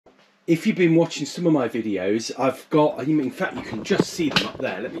if you've been watching some of my videos, I've got, in fact you can just see them up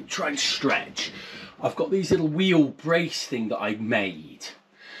there, let me try and stretch. I've got these little wheel brace thing that I made,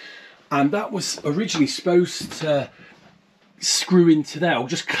 and that was originally supposed to screw into there, or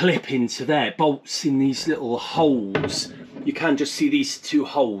just clip into there, bolts in these little holes. You can just see these two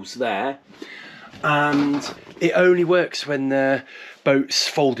holes there, and it only works when the boat's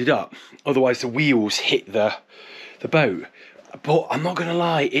folded up, otherwise the wheels hit the boat. But I'm not gonna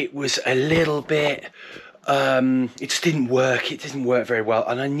lie, it was a little bit it just didn't work. It didn't work very well,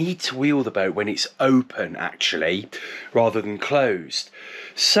 and I need to wheel the boat when it's open actually rather than closed.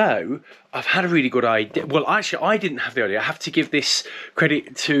 So I've had a really good idea. Well, actually I didn't have the idea. I have to give this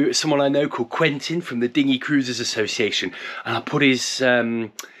credit to someone I know called Quentin from the Dinghy Cruisers Association, and I put his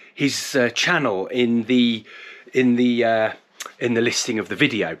channel in the listing of the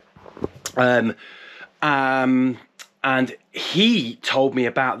video. And he told me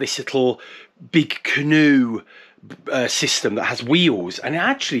about this little big canoe system that has wheels, and it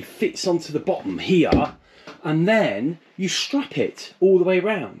actually fits onto the bottom here, and then you strap it all the way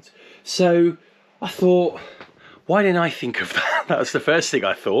around. So I thought, why didn't I think of that? That was the first thing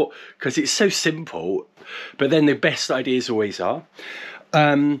I thought, because it's so simple, but then the best ideas always are.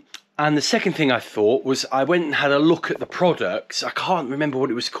 And the second thing I thought was, I went and had a look at the products. I can't remember what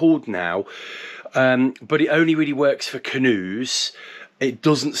it was called now, but it only really works for canoes. It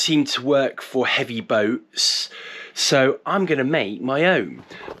doesn't seem to work for heavy boats. So I'm going to make my own.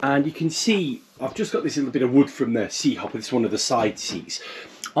 And you can see, I've just got this little bit of wood from the Sea Hopper. It's one of the side seats.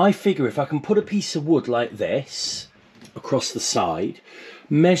 I figure if I can put a piece of wood like this across the side,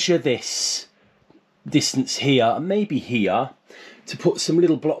 measure this distance here and maybe here, to put some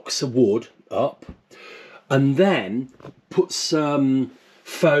little blocks of wood up, and then put some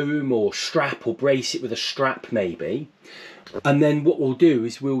foam or strap, or brace it with a strap maybe, and then what we'll do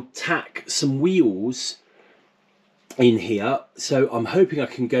is we'll tack some wheels in here. So I'm hoping I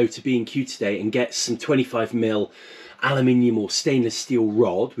can go to B&Q today and get some 25mm aluminium or stainless steel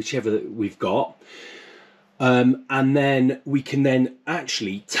rod, whichever we've got, and then we can then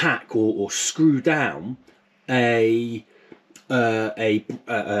actually tack or screw down a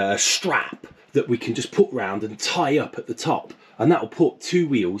strap that we can just put round and tie up at the top, and that will put two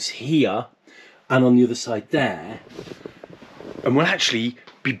wheels here and on the other side there, and will actually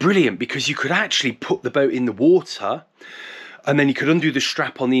be brilliant, because you could actually put the boat in the water, and then you could undo the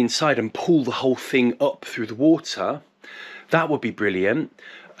strap on the inside and pull the whole thing up through the water. That would be brilliant.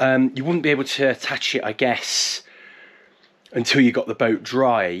 You wouldn't be able to attach it, I guess, until you got the boat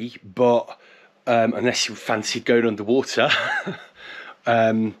dry, but unless you fancied going underwater,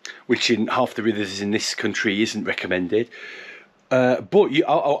 which in half the rivers in this country isn't recommended. But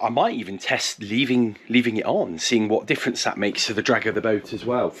I might even test leaving it on, seeing what difference that makes to the drag of the boat as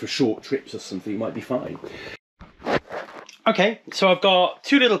well. For short trips or something, it might be fine. Okay, so I've got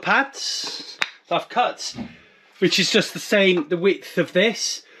two little pads that I've cut, which is just the width of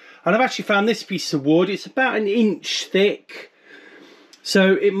this. And I've actually found this piece of wood. It's about 1 inch thick.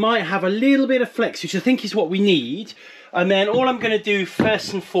 So it might have a little bit of flex, which I think is what we need. And then all I'm going to do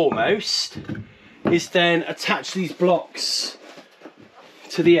first and foremost is then attach these blocks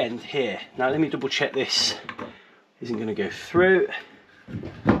to the end here. Now let me double check this isn't going to go through.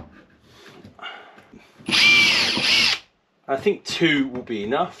 I think 2 will be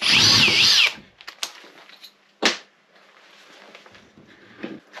enough.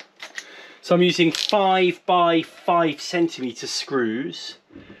 So I'm using 5 by 5 centimetre screws.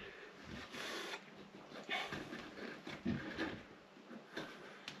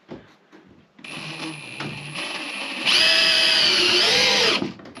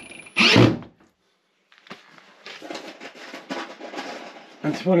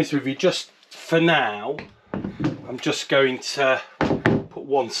 And to be honest with you, just for now, I'm just going to put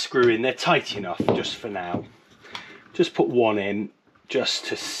 1 screw in. They're tight enough just for now. Just put 1 in just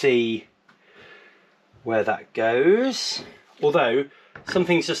to see where that goes. Although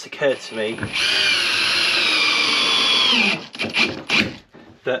something's just occurred to me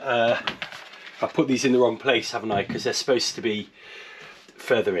that I put these in the wrong place, haven't I? Because they're supposed to be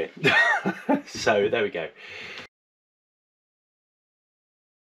further in. So there we go.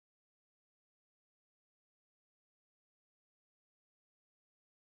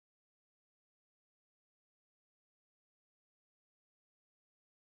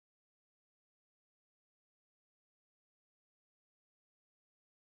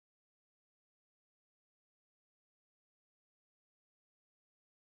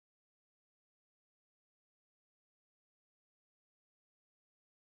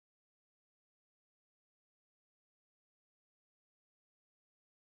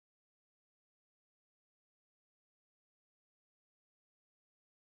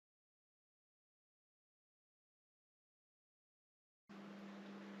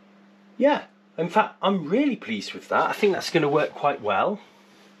 yeah, in fact, I'm really pleased with that. I think that's going to work quite well.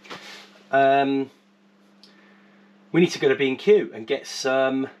 We need to go to B&Q and get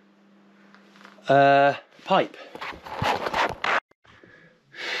some pipe.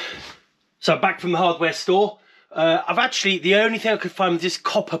 So back from the hardware store. I've actually, the only thing I could find was this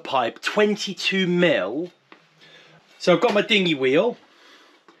copper pipe, 22mm. So I've got my dinghy wheel,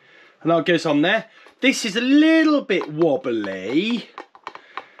 and that goes on there. This is a little bit wobbly,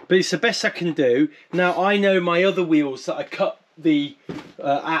 but it's the best I can do. Now I know my other wheels that I cut the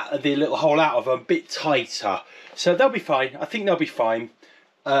little hole out of are a bit tighter, so they'll be fine. I think they'll be fine.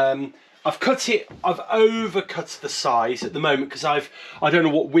 I've overcut the size at the moment because I don't know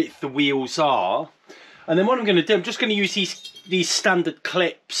what width the wheels are. And then what I'm going to do, I'm just going to use these standard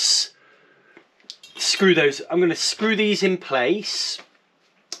clips, screw those. I'm going to screw these in place,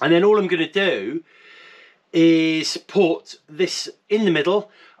 and then all I'm going to do is put this in the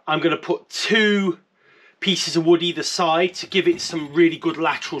middle. I'm going to put 2 pieces of wood either side to give it some really good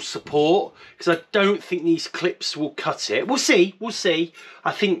lateral support, because I don't think these clips will cut it. We'll see,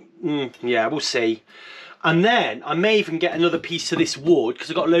 I think, yeah, we'll see. And then I may even get another piece of this wood,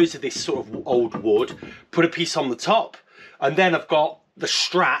 because I've got loads of this sort of old wood, put a piece on the top, and then I've got the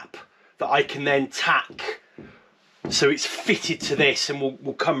strap that I can then tack so it's fitted to this, and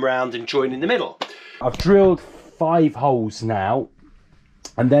we'll come round and join in the middle. I've drilled 5 holes now,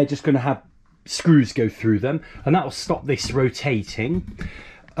 and they're just going to have screws go through them, and that will stop this rotating.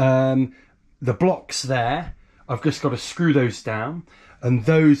 The blocks there, I've just got to screw those down, and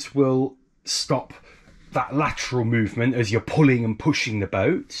those will stop that lateral movement as you're pulling and pushing the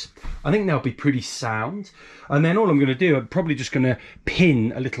boat. I think they'll be pretty sound. And then all I'm going to do, I'm probably just going to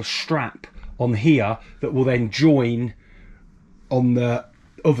pin a little strap on here that will then join on the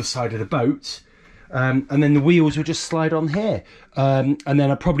other side of the boat, and then the wheels will just slide on here, and then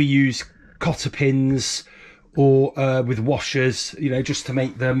I'll probably use cotter pins or with washers, you know, just to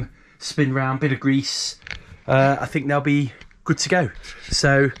make them spin round, bit of grease. I think they'll be good to go.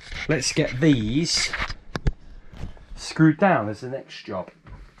 So let's get these screwed down as the next job.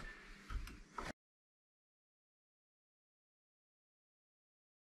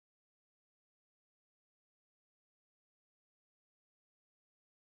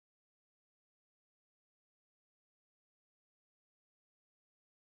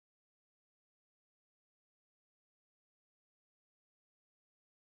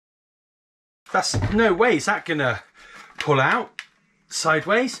 That's no way is that gonna pull out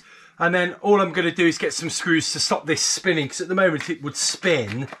sideways. And then all I'm going to do is get some screws to stop this spinning, because at the moment it would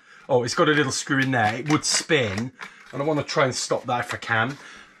spin. Oh, it's got a little screw in there. It would spin, and I want to try and stop that if I can.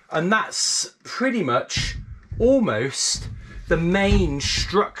 And that's pretty much almost the main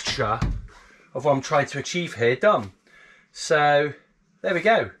structure of what I'm trying to achieve here done. So there we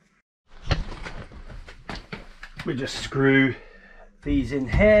go. We just screw these in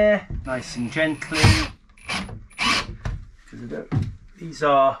here nice and gently. These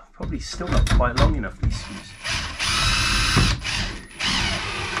are probably still not quite long enough, these screws.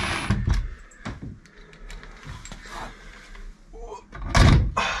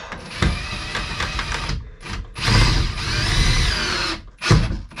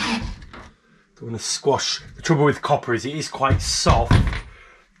 Don't want to squash. The trouble with copper is it is quite soft.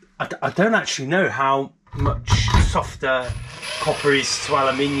 I don't actually know how much softer copper is to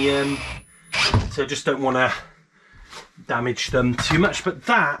aluminium, so I just don't want to damage them too much. But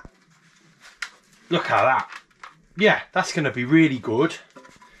that, look at that, yeah, that's going to be really good.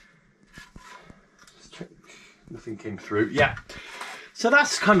 Let's check. Nothing came through. Yeah, so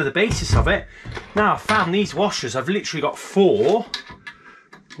that's kind of the basis of it. Now I've found these washers. I've literally got 4.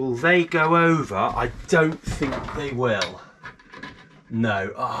 Will they go over? I don't think they will.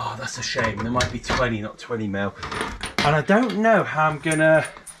 No. Oh, that's a shame. There might be 20, not 20mm. And I don't know how I'm gonna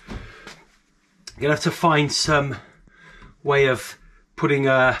have to find some way of putting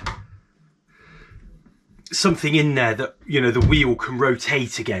something in there that, you know, the wheel can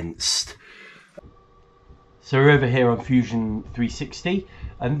rotate against. So we're over here on Fusion 360,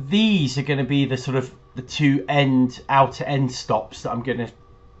 and these are going to be the sort of the 2 outer end stops that I'm going to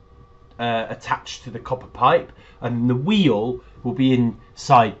attach to the copper pipe, and the wheel will be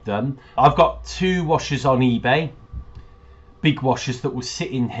inside them. I've got 2 washers on eBay, big washers that will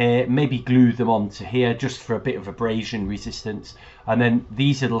sit in here, maybe glue them onto here just for a bit of abrasion resistance. And then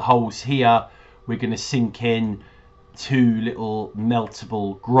these little holes here, we're going to sink in 2 little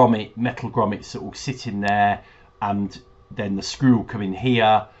meltable metal grommets that will sit in there, and then the screw will come in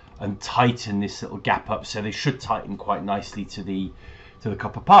here and tighten this little gap up, so they should tighten quite nicely to the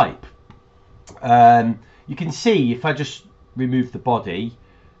copper pipe. You can see if I just remove the body,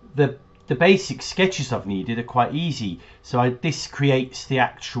 the the basic sketches I've needed are quite easy. So this creates the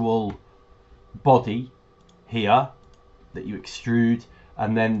actual body here that you extrude,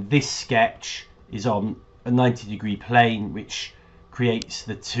 and then this sketch is on a 90-degree plane, which creates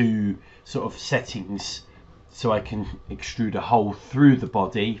the two sort of settings, so I can extrude a hole through the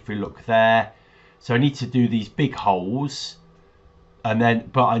body. If we look there, so I need to do these big holes, and then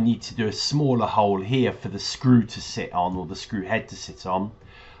but I need to do a smaller hole here for the screw to sit on, or the screw head to sit on,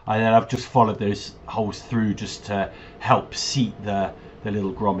 and then I've just followed those holes through just to help seat the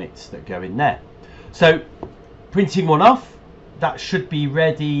little grommets that go in there. So printing one off, that should be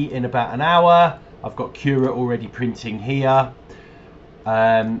ready in about an hour. I've got Cura already printing here.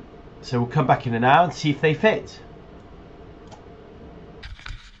 So we'll come back in an hour and see if they fit.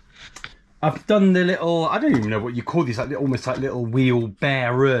 I've done the little, I don't even know what you call these, like almost like little wheel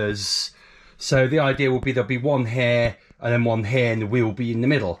bearers. So the idea will be there'll be one here and then one here, and the wheel will be in the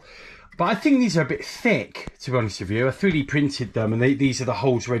middle. But I think these are a bit thick, to be honest with you. I 3D printed them, and these are the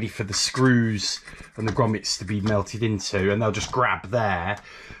holes ready for the screws and the grommets to be melted into, and they'll just grab there.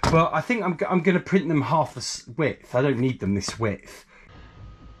 But I think I'm going to print them half the width. I don't need them this width.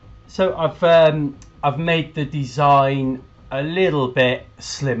 So I've made the design a little bit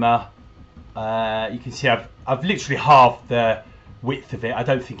slimmer. You can see I've literally halved the width of it. I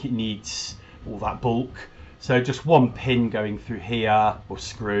don't think it needs all that bulk. So just one pin going through here, or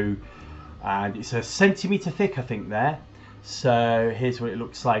screw, and it's a centimetre thick, I think, there. So here's what it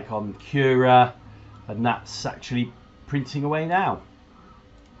looks like on Cura, and that's actually printing away now.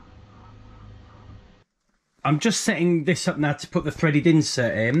 I'm just setting this up now to put the threaded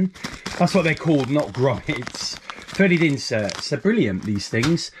insert in. That's what they're called, not grommets. Threaded inserts. They're brilliant, these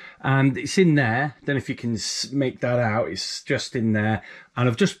things. And it's in there. Don't know if you can make that out. It's just in there. And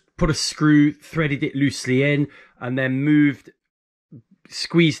I've just put a screw, threaded it loosely in, and then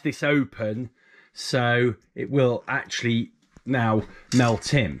squeezed this open, so it will actually now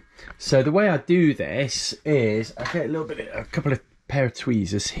melt in. So the way I do this is I get a couple of pair of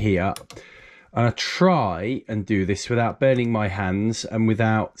tweezers here, and I try and do this without burning my hands and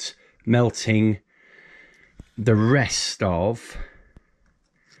without melting the rest of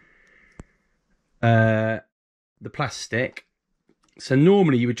the plastic. So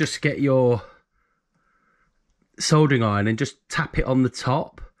normally you would just get your soldering iron and just tap it on the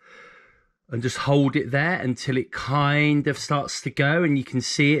top and just hold it there until it kind of starts to go, and you can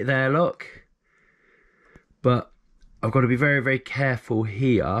see it there, look. But I've got to be very, very careful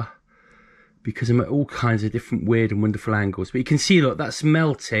here because I'm at all kinds of different weird and wonderful angles. But you can see, look, that's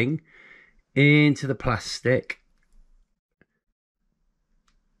melting into the plastic.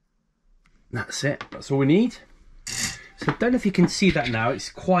 That's it. That's all we need. So I don't know if you can see that now.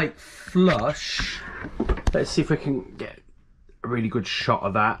 It's quite flush. Let's see if we can get a really good shot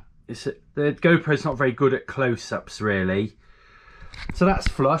of that. The GoPro's not very good at close-ups, really. So that's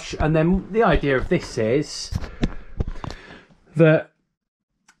flush. And then the idea of this is that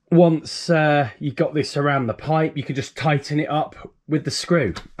once you got this around the pipe, you can just tighten it up with the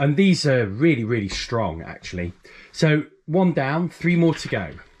screw. And these are really, really strong, actually. So one down, 3 more to go.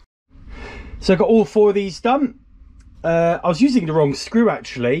 So I got all 4 of these done. I was using the wrong screw,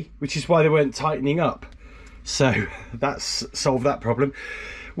 actually, which is why they weren't tightening up. So that's solved that problem.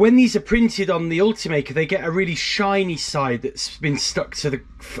 When these are printed on the Ultimaker, they get a really shiny side that's been stuck to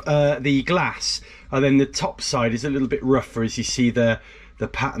the glass, and then the top side is a little bit rougher, as you see the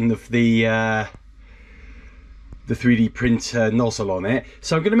pattern of the 3D printer nozzle on it.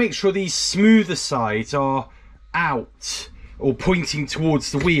 So I'm going to make sure these smoother sides are out or pointing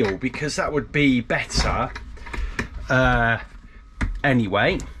towards the wheel, because that would be better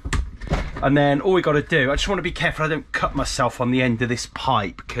anyway. And then all we got to do, I just want to be careful I don't cut myself on the end of this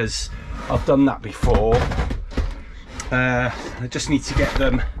pipe, because I've done that before. I just need to get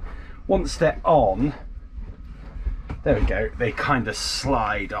them, once they're on, there we go, they kind of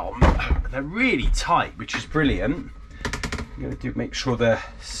slide on. They're really tight, which is brilliant. I'm going to make sure the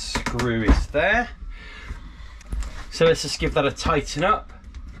screw is there. So let's just give that a tighten up.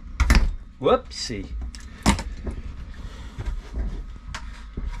 Whoopsie.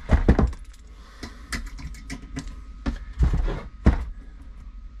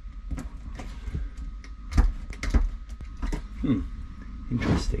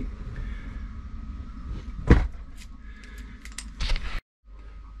 Interesting.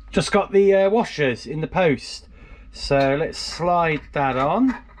 Just got the washers in the post, so let's slide that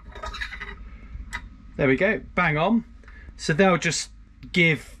on. There we go, bang on. So they'll just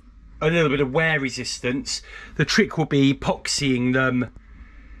give a little bit of wear resistance. The trick will be epoxying them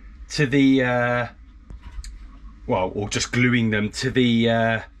to the well, or just gluing them to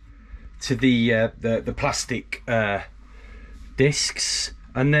the to the plastic discs,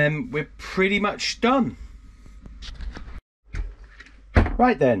 and then we're pretty much done.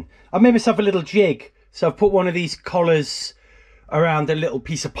 Right then, I made myself a little jig. So I've put one of these collars around a little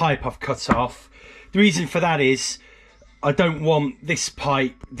piece of pipe I've cut off. The reason for that is I don't want this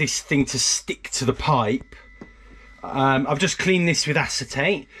thing to stick to the pipe. I've just cleaned this with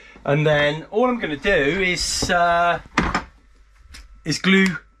acetate, and then all I'm going to do is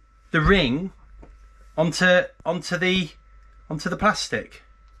glue the ring onto the plastic.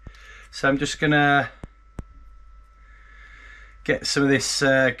 So I'm just going to get some of this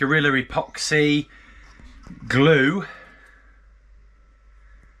Gorilla Epoxy glue,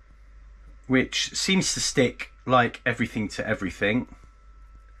 which seems to stick like everything to everything.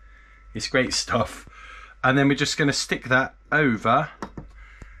 It's great stuff. And then we're just going to stick that over,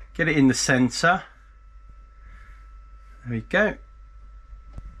 get it in the center. There we go.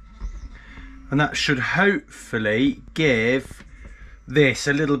 And that should hopefully give this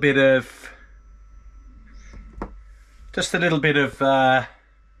a little bit of, just a little bit of,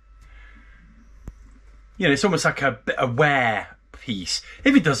 you know, it's almost like a wear piece.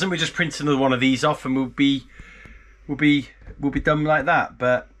 If it doesn't, we just print another one of these off and we'll be done like that.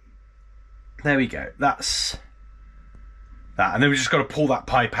 But there we go. That's that. And then we just got to pull that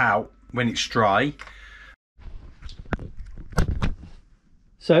pipe out when it's dry.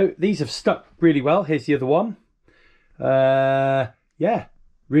 So these have stuck really well. Here's the other one. Yeah,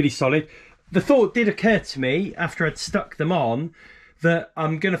 really solid. The thought did occur to me after I'd stuck them on that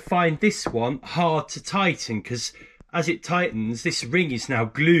I'm going to find this one hard to tighten, because as it tightens, this ring is now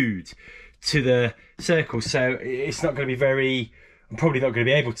glued to the circle, so it's not going to be very, I'm probably not going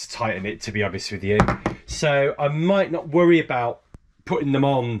to be able to tighten it, to be honest with you. So I might not worry about putting them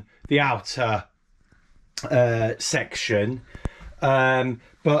on the outer section,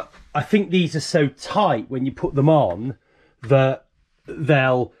 but I think these are so tight when you put them on that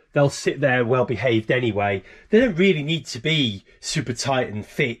they'll sit there well behaved anyway. They don't really need to be super tight and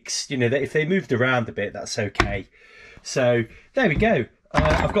fixed, you know, if they moved around a bit, that's okay. So there we go.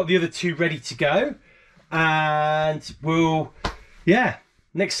 I've got the other two ready to go, and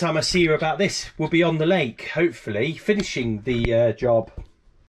next time I see you about this, we'll be on the lake, hopefully finishing the job.